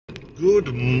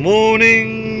Good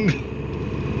morning,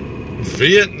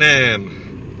 Vietnam.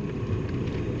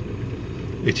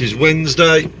 It is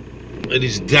Wednesday, it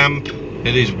is damp,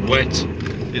 it is wet,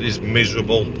 it is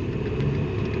miserable,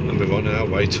 and we're on our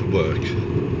way to work.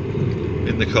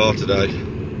 In the car today.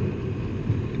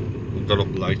 We got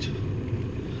up late,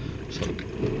 so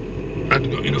I hadn't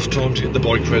got enough time to get the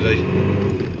bike ready.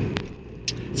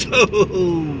 So,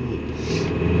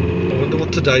 I wonder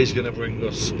what today's going to bring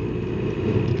us.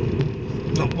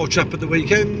 Not much up at the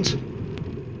weekend.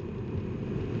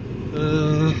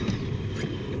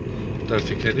 Don't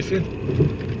think anything,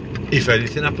 if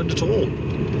anything, happened at all.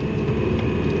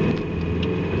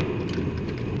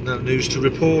 No news to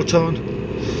report on.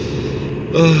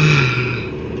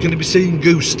 Going to be seeing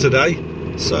Goose today,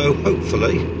 so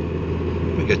hopefully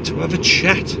we get to have a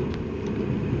chat. I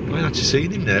ain't actually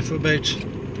seen him there for about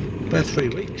 3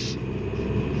 weeks.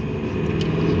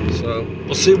 So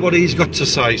we'll see what he's got to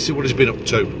say, see what he's been up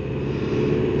to,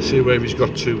 see where he's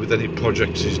got to with any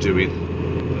projects he's doing.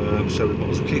 So we might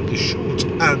as well keep this short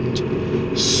and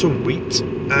sweet.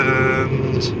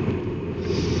 And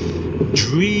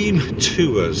dream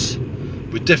tours.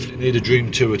 We definitely need a dream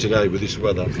tour today with this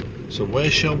weather. So where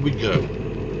shall we go?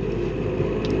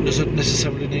 Doesn't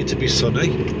necessarily need to be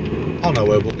sunny. I know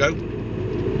where we'll go.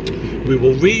 We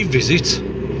will revisit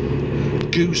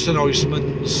Goose and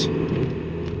Iceman's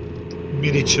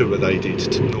mini tour they did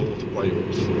to North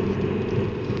Wales.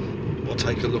 We'll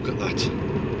take a look at that.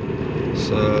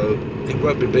 So it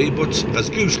won't be me, but as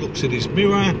Goose looks in his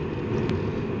mirror,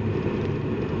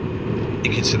 he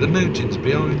can see the mountains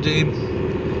behind him.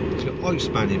 He's got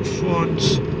Iceman in front.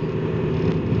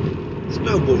 There's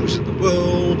no worries in the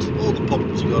world. All the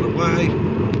problems have gone away.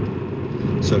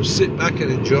 So sit back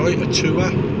and enjoy a tour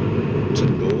to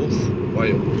North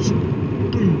Wales.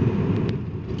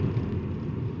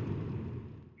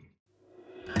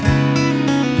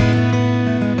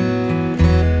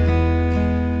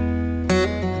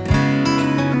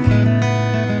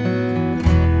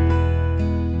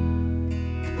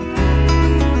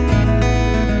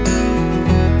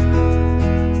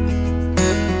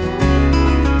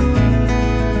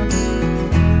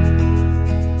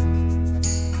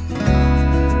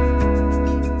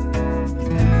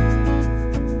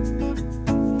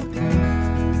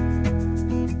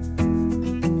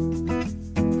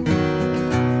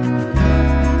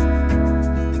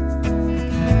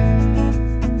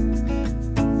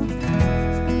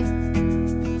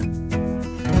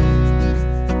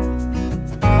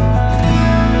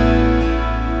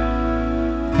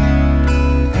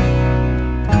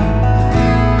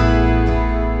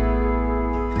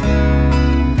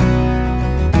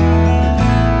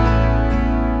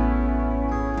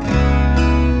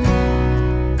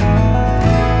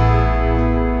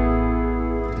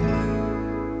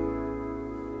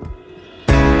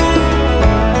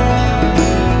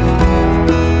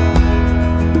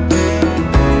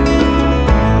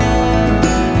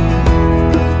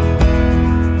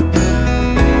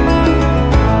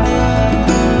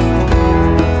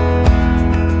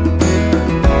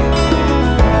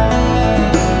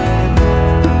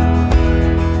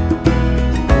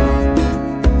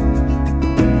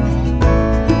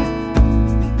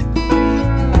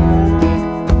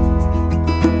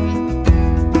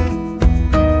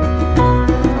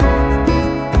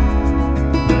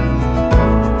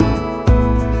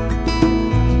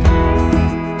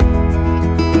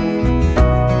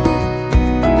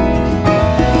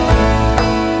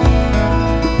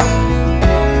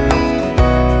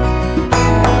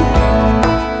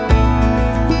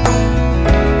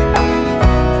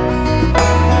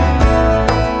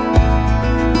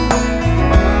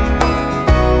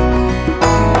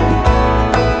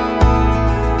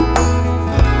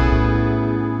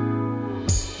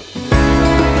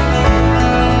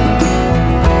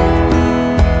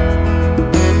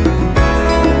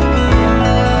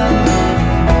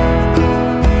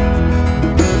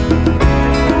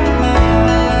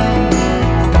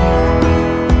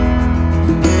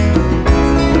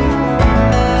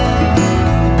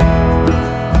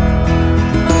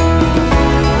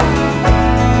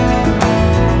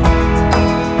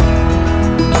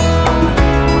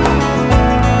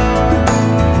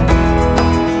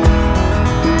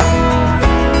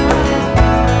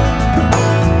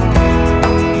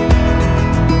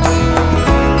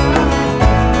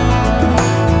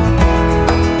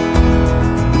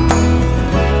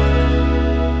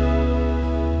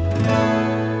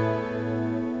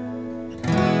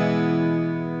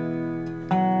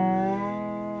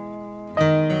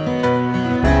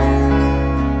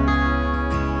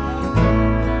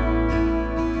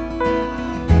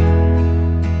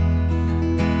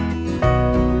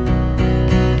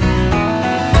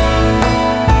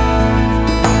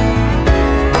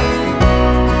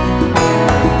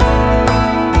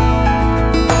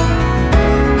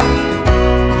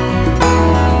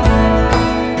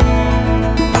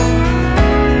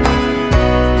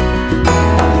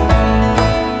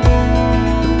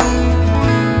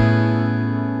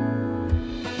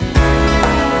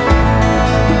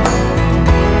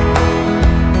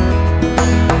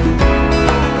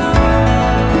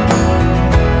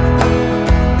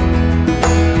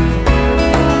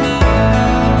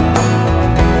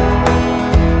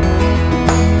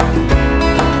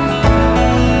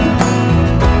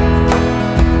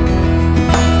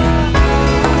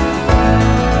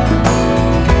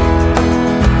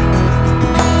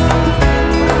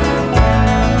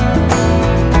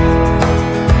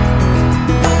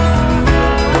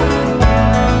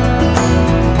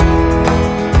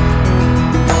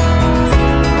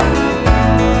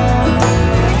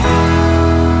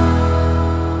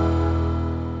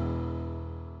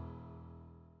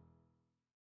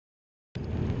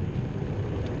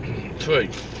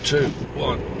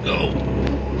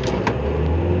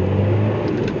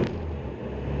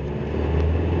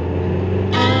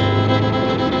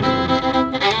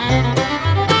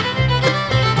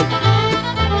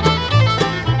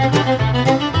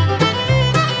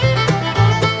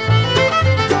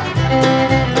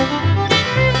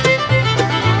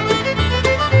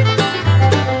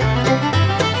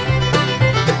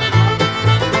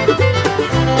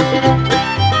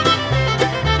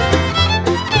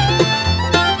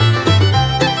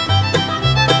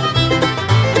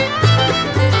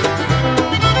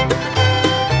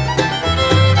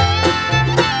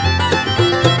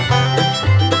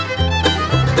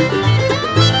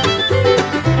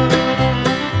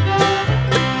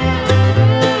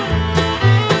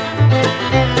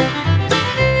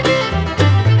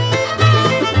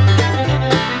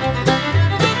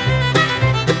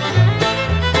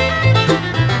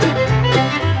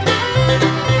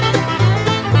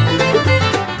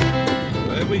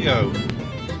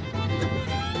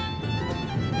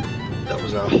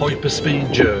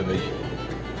 hyperspeed journey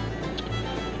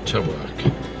to work.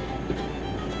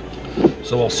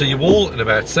 So I'll see you all in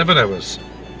about 7 hours.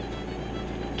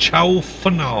 Ciao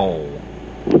for now.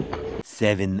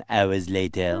 7 hours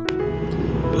later.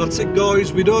 Well, that's it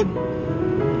guys, we're done.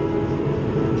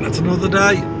 That's another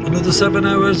day, another 7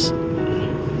 hours.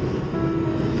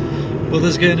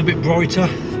 Weather's getting a bit brighter,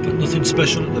 but nothing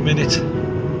special at the minute.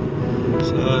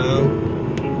 So,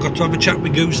 got to have a chat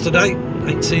with Goose today.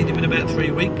 Ain't seen him in about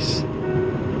 3 weeks.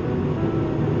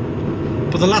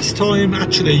 But the last time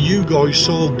actually you guys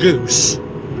saw Goose,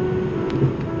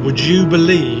 would you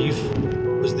believe,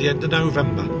 was the end of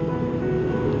November.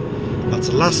 That's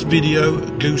the last video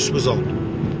Goose was on.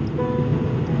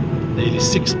 Nearly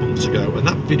 6 months ago, and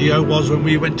that video was when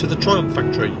we went to the Triumph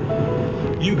factory.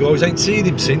 You guys ain't seen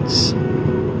him since.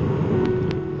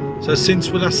 So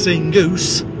since we last seen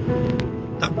Goose,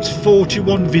 that was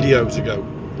 41 videos ago.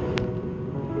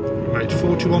 We made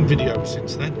 41 videos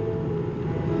since then.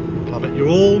 I bet you're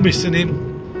all missing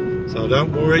him. So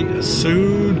don't worry, as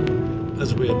soon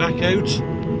as we're back out,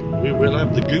 we will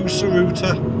have the Goose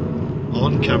router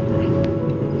on camera.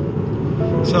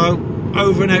 So,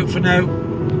 over and out for now.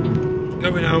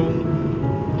 Going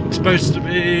home. It's supposed to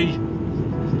be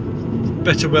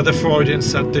better weather Friday and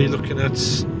Saturday, looking at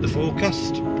the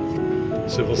forecast.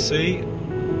 So we'll see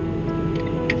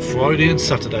what Friday and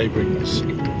Saturday brings.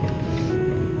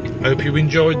 Hope you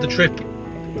enjoyed the trip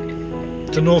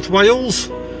to North Wales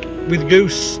with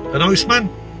Goose and Iceman.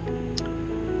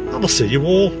 And we'll see you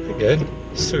all again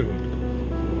soon.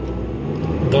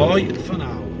 Bye for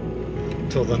now.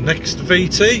 Till the next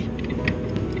VT.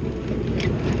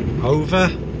 Over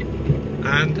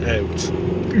and out.